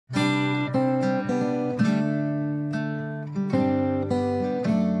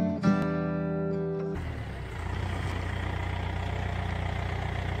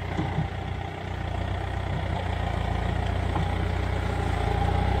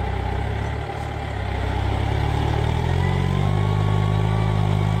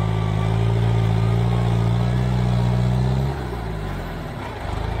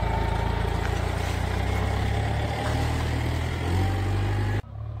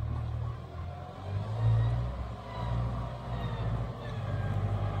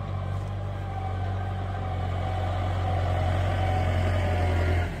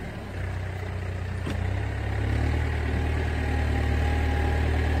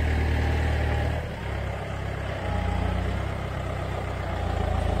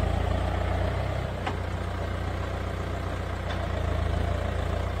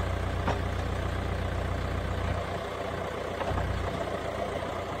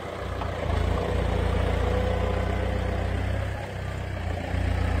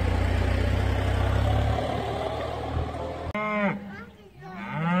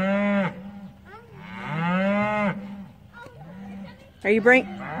Are you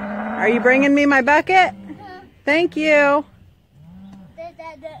bringing me my bucket? Thank you.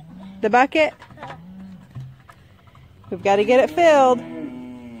 The bucket? We've got to get it filled.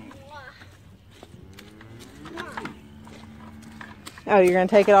 Oh, you're going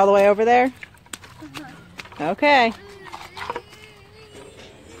to take it all the way over there? Okay.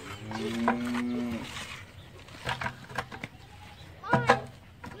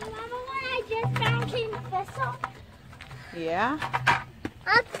 Yeah?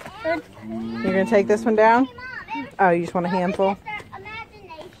 You're going to take this one down? Oh, you just want a handful?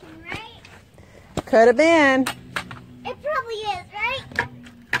 Could have been. It probably is, right?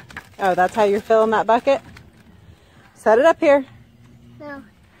 Oh, that's how you're filling that bucket? Set it up here. No.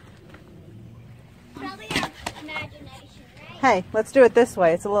 Probably imagination, right? Hey, let's do it this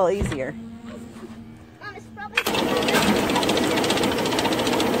way. It's a little easier. Mom, it's probably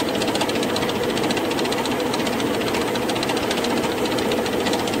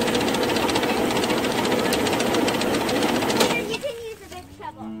you can use a big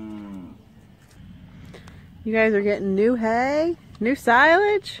shovel. You guys are getting new hay, new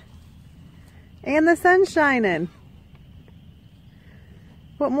silage, and the sun's shining.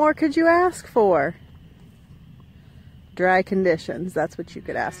 What more could you ask for? Dry conditions, that's what you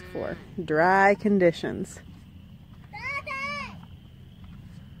could ask for. Dry conditions. Daddy!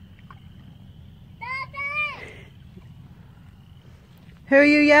 Daddy! Who are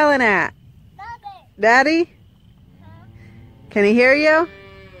you yelling at? Daddy! Daddy? Can he hear you?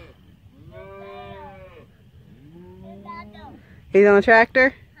 He's on the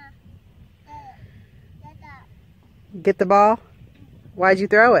tractor? Get the ball? Why'd you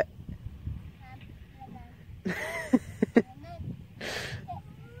throw it?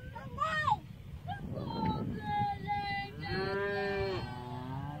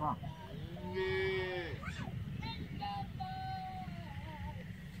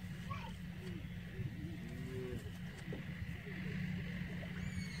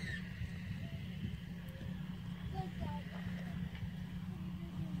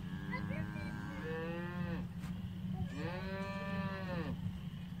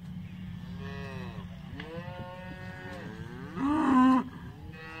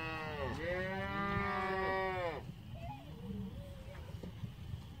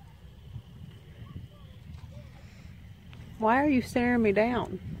 Why are you staring me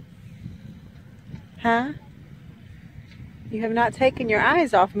down? Huh? You have not taken your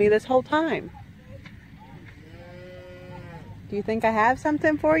eyes off me this whole time. Do you think I have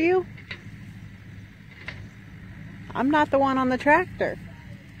something for you? I'm not the one on the tractor.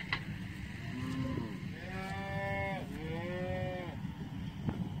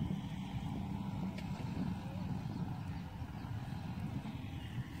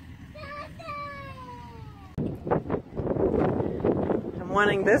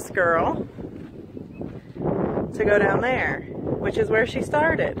 Wanting this girl to go down there, which is where she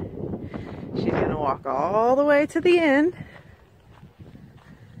started. She's gonna walk all the way to the end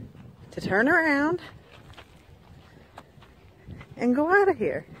to turn around and go out of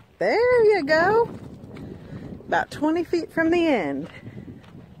here. There you go. About 20 feet from the end.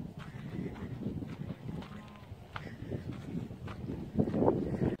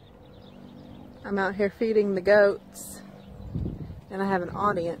 I'm out here feeding the goats. And I have an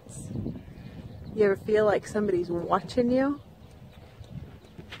audience. You ever feel like somebody's watching you?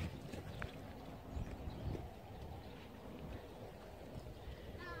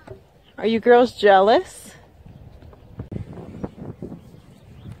 Are you girls jealous?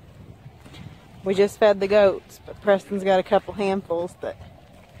 We just fed the goats, but Preston's got a couple handfuls that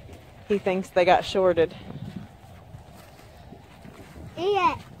he thinks they got shorted. Eat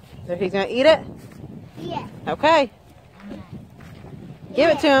it. So he's gonna eat it? Yeah. Okay. Give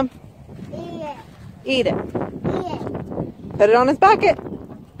it to him. Eat it. Eat it. Eat it. Put it on his bucket.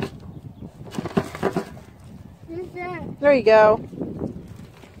 There you go.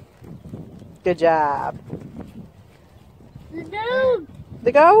 Good job. The goat.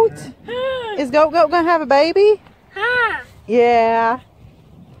 The goat? Is Goat gonna have a baby? Huh. Yeah.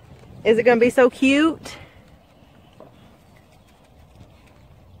 Is it gonna be so cute?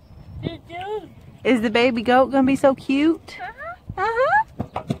 The goat. Is the baby goat gonna be so cute? Uh-huh.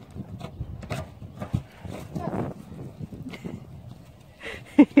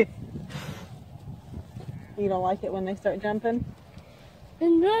 You don't like it when they start jumping?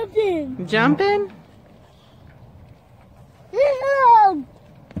 Nothing. Jumping?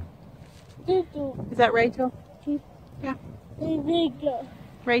 Is that Rachel? Yeah.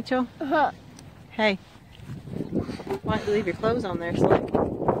 Rachel? Hey. Why don't you leave your clothes on there, Slick?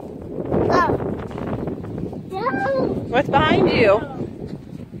 Oh. No. What's behind you?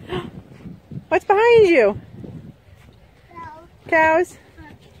 What's behind you? Cows?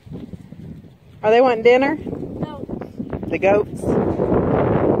 Are they wanting dinner? No. The goats?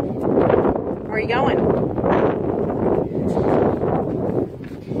 Where are you going?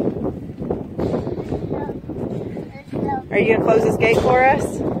 Are you going to close this gate for us?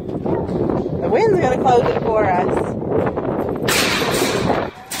 The wind's going to close it for us.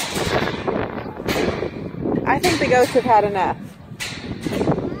 I think the goats have had enough.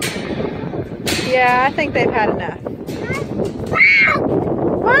 Yeah, I think they've had enough.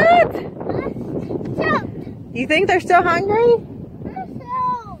 What? You think they're still hungry?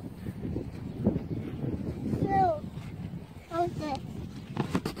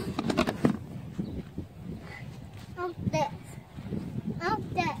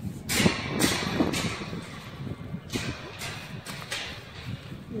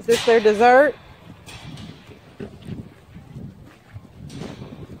 Is this their dessert?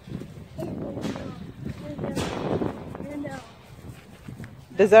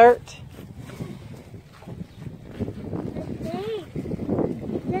 Dessert?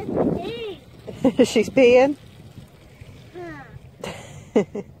 She's peeing?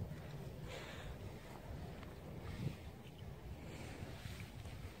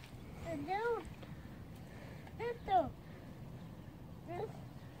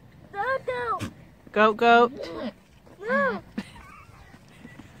 Goat, goat. No.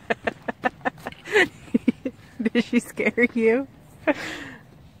 Did she scare you?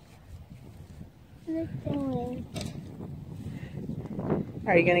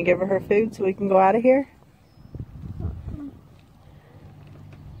 Are you going to give her her food so we can go out of here?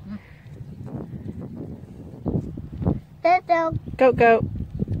 Goat, goat.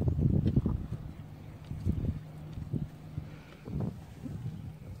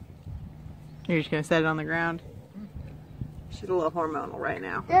 You're just going to set it on the ground? She's a little hormonal right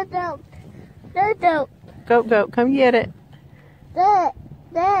now. Goat, goat, come get it. Come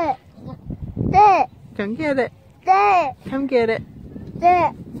get it. Come get it.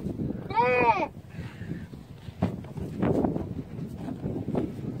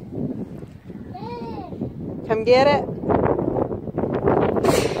 Come get it.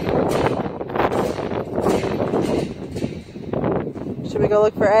 Should we go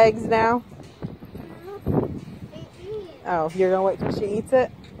look for eggs now? Oh, you're gonna wait till she eats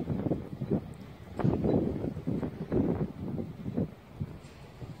it?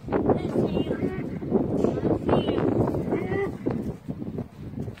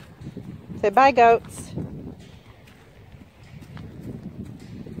 Say bye, goats.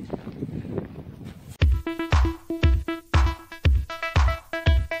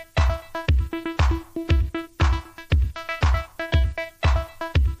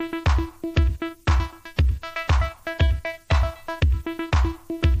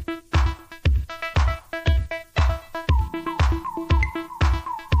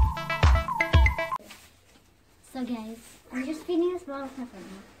 So guys, I'm just feeding this bottle cap right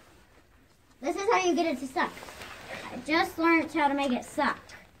now. This is how you get it to suck. I just learned how to make it suck.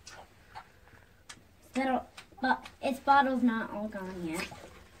 But its bottle's not all gone yet.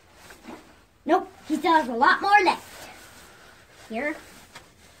 Nope, he still has a lot more left. Here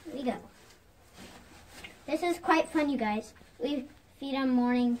we go. This is quite fun, you guys. We feed him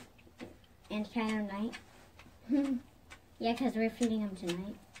morning and kind of night. Yeah, because we're feeding him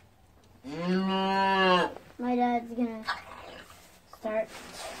tonight. My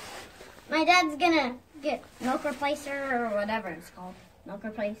dad's gonna get milk replacer or whatever it's called. Milk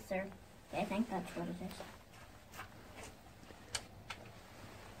replacer. I think that's what it is.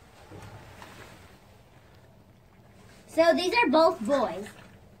 So these are both boys.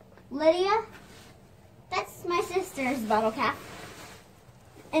 Lydia, that's my sister's bottle cap.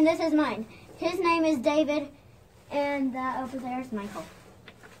 And this is mine. His name is David, and that over there is Michael.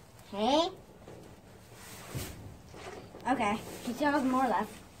 Hey? Okay, he still has more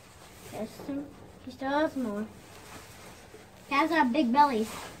left. He still has more. Cats have big bellies.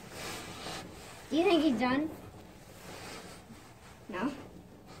 Do you think he's done? No?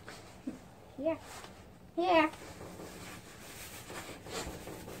 Here. Here.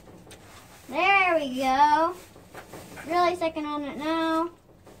 There we go. Really sucking on it now.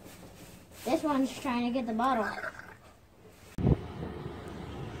 This one's trying to get the bottle.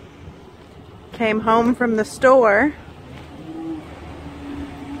 Came home from the store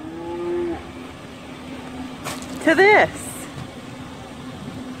to this.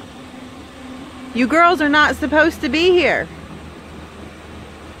 You girls are not supposed to be here.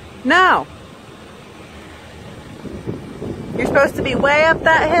 No. You're supposed to be way up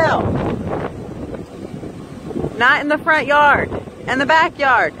that hill. Not in the front yard, and the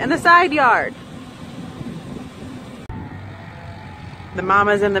backyard, and the side yard. The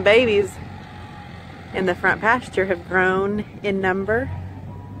mamas and the babies in the front pasture have grown in number.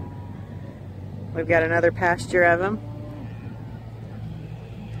 We've got another pasture of them.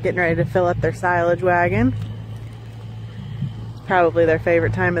 Getting ready to fill up their silage wagon. It's probably their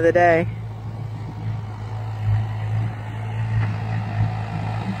favorite time of the day.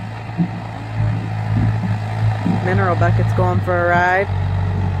 Mineral Bucket's going for a ride.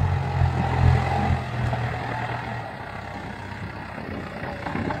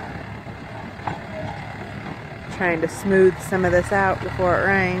 Trying to smooth some of this out before it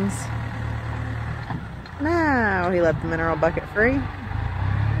rains. Now he let the Mineral Bucket free.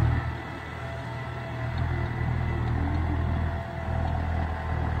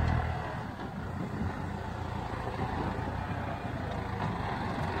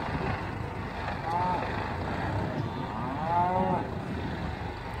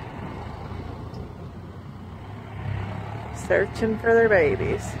 Searching for their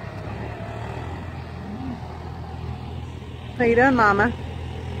babies. How you doing, Mama?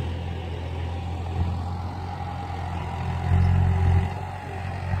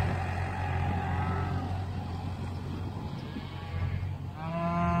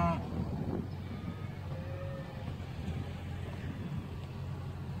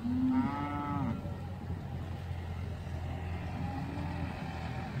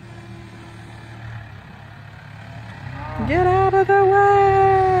 Get out of the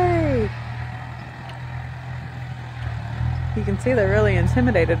way! You can see they're really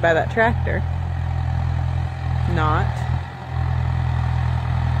intimidated by that tractor. Not.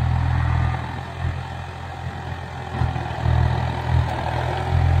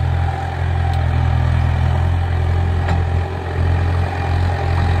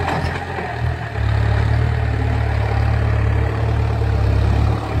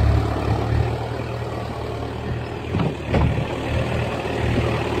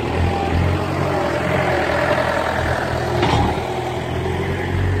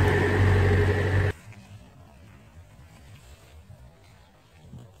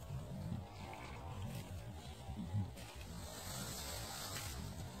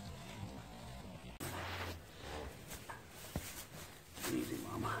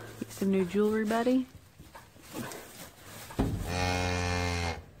 Some new jewelry, buddy.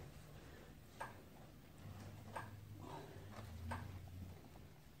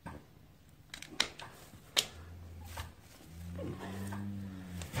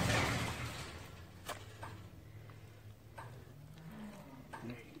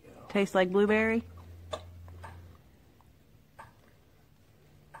 Tastes like blueberry.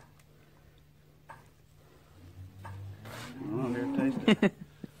 I'll never taste it.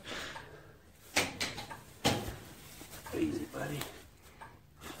 Easy, buddy.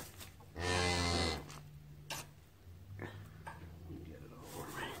 Get it over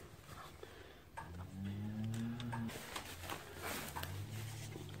me.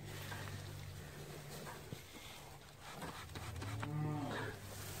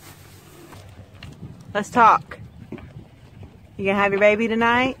 Let's talk. You gonna have your baby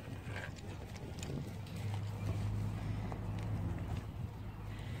tonight?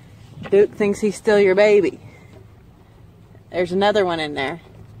 Duke thinks he's still your baby. There's another one in there.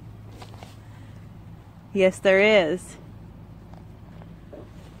 Yes, there is.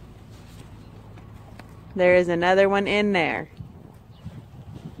 There is another one in there.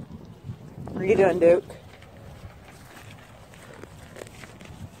 What are you doing, Duke?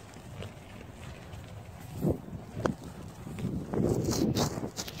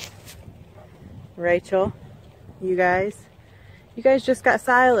 Rachel, you guys just got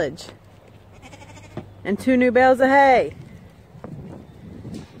silage and 2 new bales of hay.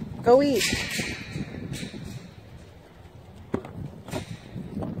 Go eat.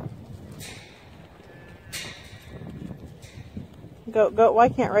 Go, why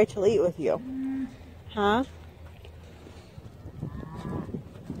can't Rachel eat with you? Huh?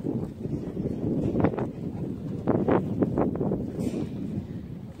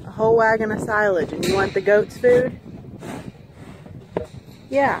 A whole wagon of silage, and you want the goat's food?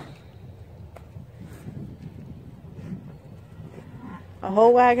 Yeah. A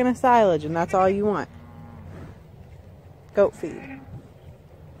whole wagon of silage, and that's all you want. Goat feed.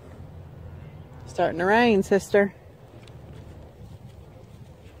 Starting to rain, sister.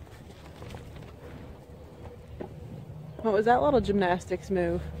 What was that little gymnastics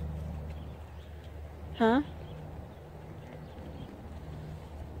move? Huh?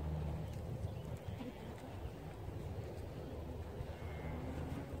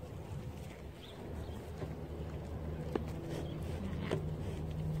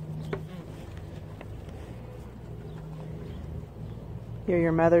 You're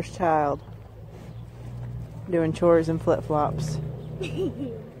your mother's child. Doing chores and flip-flops.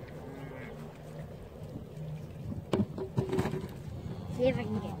 See if I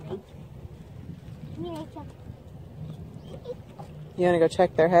can get pink. Come here, Rachel. You want to go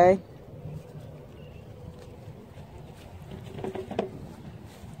check their hay?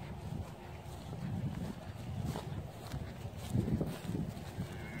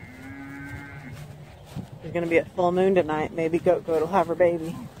 It's going to be at full moon tonight. Maybe Goat will have her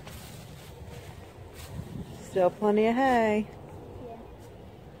baby. Still plenty of hay. Yeah.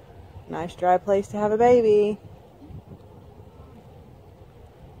 Nice dry place to have a baby.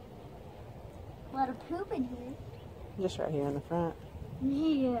 A lot of poop in here. Just right here in the front.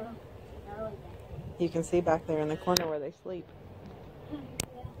 Yeah. Oh, You can see back there in the corner where they sleep.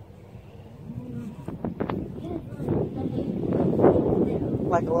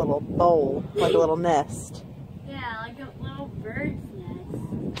 Like a little bowl, like a little nest. Yeah, like a little bird's nest.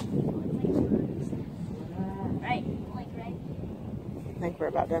 right. Right. I think we're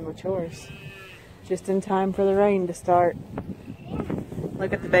about done with chores. Just in time for the rain to start.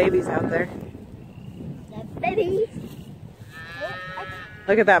 Look at the babies out there. The baby.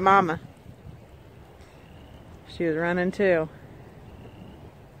 Look at that mama. She was running too.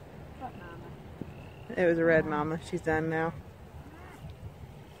 What mama? It was a red mama. She's done now.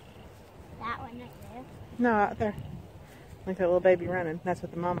 That one right there. No, out there. Look at that little baby running. That's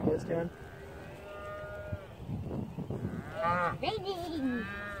what the mama was doing. Raining.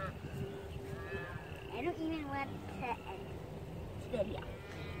 I don't even want to end this video.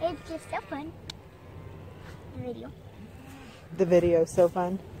 It's just so fun. The video. The video's so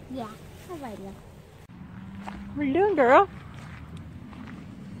fun. Yeah, the video. What are you doing, girl?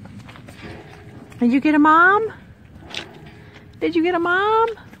 Did you get a mom? Did you get a mom?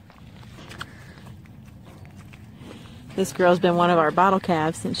 This girl's been one of our bottle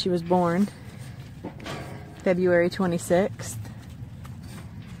calves since she was born. February 26th.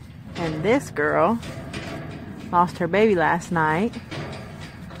 And this girl lost her baby last night.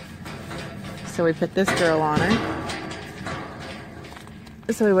 So we put this girl on her.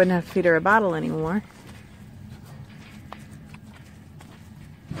 So we wouldn't have to feed her a bottle anymore.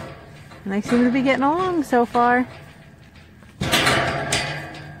 And they seem to be getting along so far.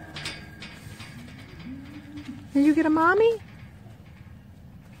 Did you get a mommy?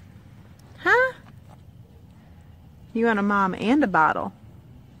 Huh? You want a mom and a bottle?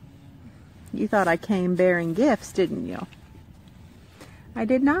 You thought I came bearing gifts, didn't you? I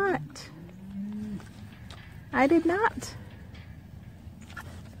did not. I did not.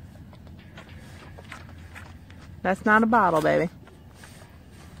 That's not a bottle, baby.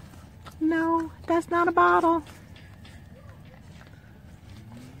 No, that's not a bottle.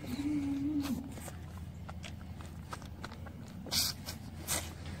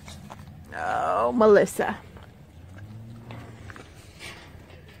 Oh, Melissa.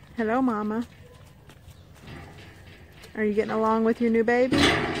 Hello, Mama. Are you getting along with your new baby?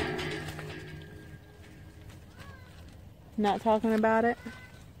 Not talking about it?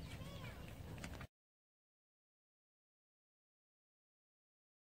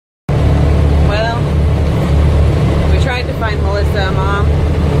 Well, we tried to find Melissa a mom.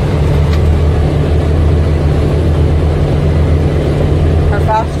 Her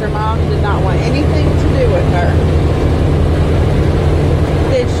foster mom did not want anything to do with her.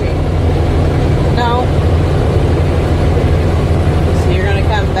 Did she? No. So you're going to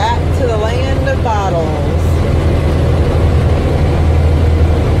come back to the land of bottles.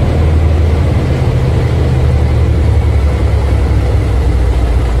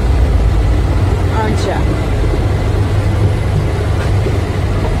 Aren't ya?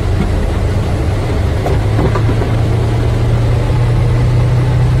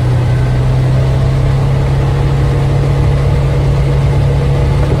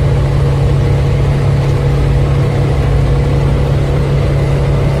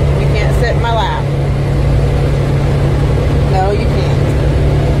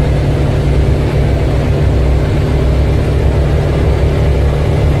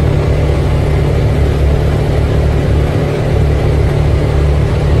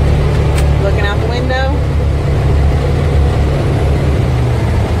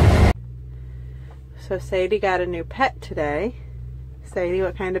 So Sadie got a new pet today. Sadie,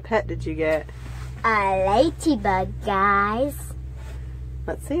 what kind of pet did you get? A ladybug, guys.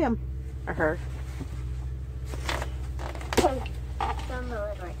 Let's see him. Or her.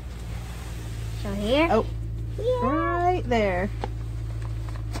 So here. Oh, Yeah. right there.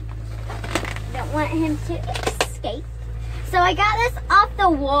 Don't want him to escape. So I got this off the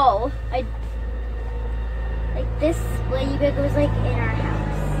wall. Like this ladybug was like in our house.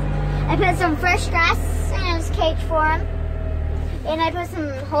 I put some fresh grass in his cage for him. And I put some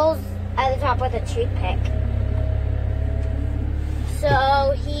holes at the top with a toothpick.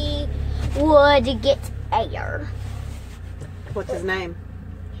 So he would get air. What's his name?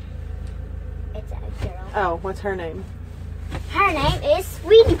 It's a girl. Oh, what's her name? Her name is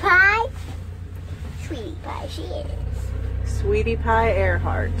Sweetie Pie. Sweetie Pie, she is. Sweetie Pie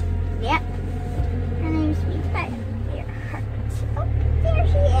Earhart. Yep. Her name's Sweetie Pie Earhart. Oh, there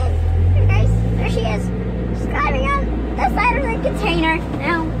she is. There, guys. There she is. She's climbing on the side of the container.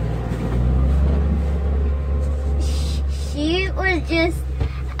 Now, she was just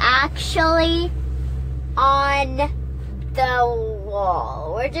actually on the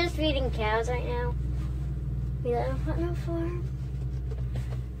wall. We're just feeding cows right now. We let them put on the farm.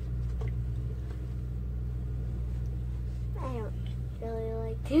 I don't really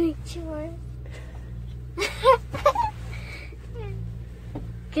like doing chores.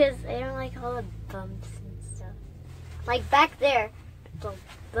 Because I don't like all the bumps and stuff. Like back there. Bump,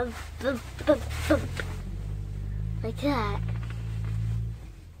 bump, bump, bump, bump. Like that.